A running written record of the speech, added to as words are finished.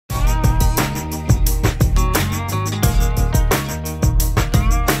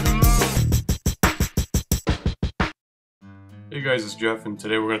Hey guys, it's Jeff, and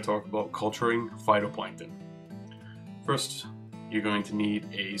today we're going to talk about culturing phytoplankton. First, you're going to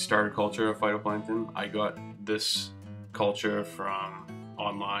need a starter culture of phytoplankton. I got this culture from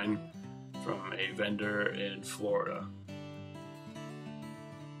online from a vendor in Florida.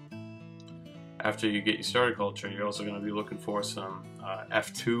 After you get your starter culture, you're also going to be looking for some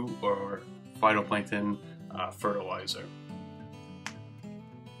F2 or phytoplankton fertilizer.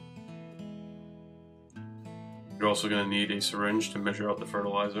 You're also going to need a syringe to measure out the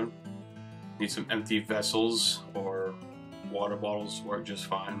fertilizer. You need some empty vessels or water bottles work just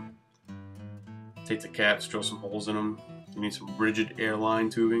fine. Take the caps, drill some holes in them. You need some rigid airline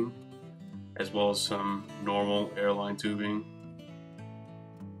tubing, as well as some normal airline tubing,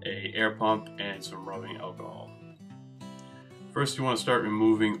 a air pump, and some rubbing alcohol. First, you want to start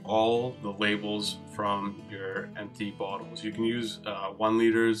removing all the labels from your empty bottles. You can use 1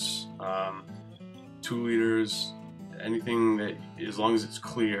 liters, 2 liters, anything that, as long as it's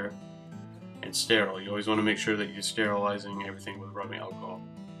clear and sterile. You always want to make sure that you're sterilizing everything with rubbing alcohol.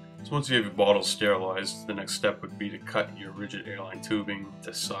 So once you have your bottles sterilized, the next step would be to cut your rigid airline tubing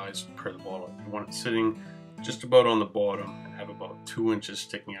to size per the bottle. You want it sitting just about on the bottom and have about 2 inches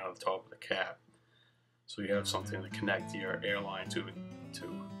sticking out of the top of the cap, so you have something to connect your airline tubing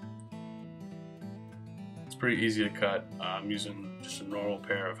to. It's pretty easy to cut. I'm using just a normal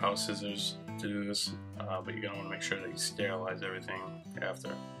pair of house scissors to do this, but you're going to want to make sure that you sterilize everything after.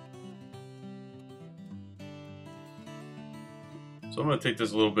 So I'm going to take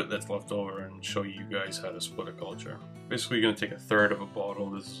this little bit that's left over and show you guys how to split a culture. Basically, you're going to take 1/3 of a bottle.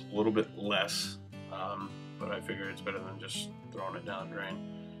 This is a little bit less, but I figure it's better than just throwing it down the drain.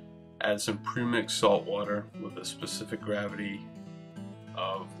 Add some premixed salt water with a specific gravity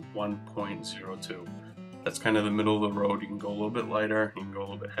of 1.02. That's kind of the middle of the road. You can go a little bit lighter, you can go a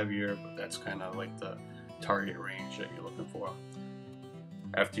little bit heavier, but that's kind of like the target range that you're looking for.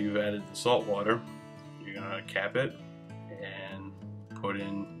 After you've added the salt water, you're going to cap it and put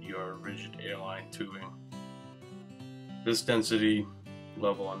in your rigid airline tubing. This density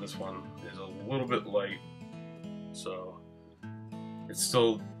level on this one is a little bit light, so it's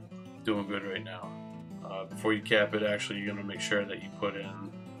still doing good right now. Before you cap it, actually, you're going to make sure that you put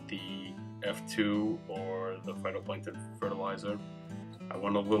in the F2 or the phytoplankton fertilizer. I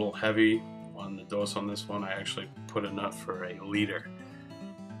went a little heavy on the dose on this one. I actually put enough for a liter,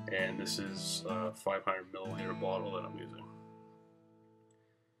 and this is a 500 milliliter bottle that I'm using.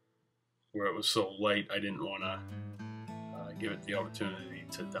 Where it was so light, I didn't want to give it the opportunity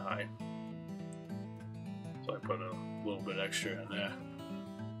to die, so I put a little bit extra in there.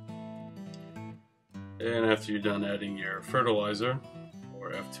 And after you're done adding your fertilizer,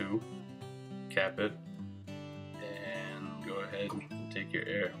 or F2, cap it, and go ahead and take your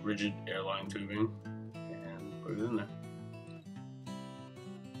rigid airline tubing and put it in there.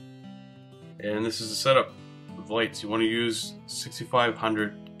 And this is the setup with lights. You want to use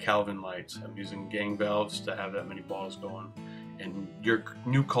 6500 Kelvin lights. I'm using gang valves to have that many bottles going. And your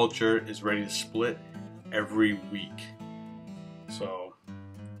new culture is ready to split every week. So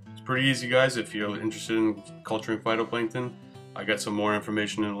it's pretty easy, guys. If you're interested in culturing phytoplankton, I got some more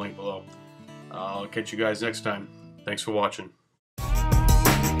information in the link below. I'll catch you guys next time. Thanks for watching.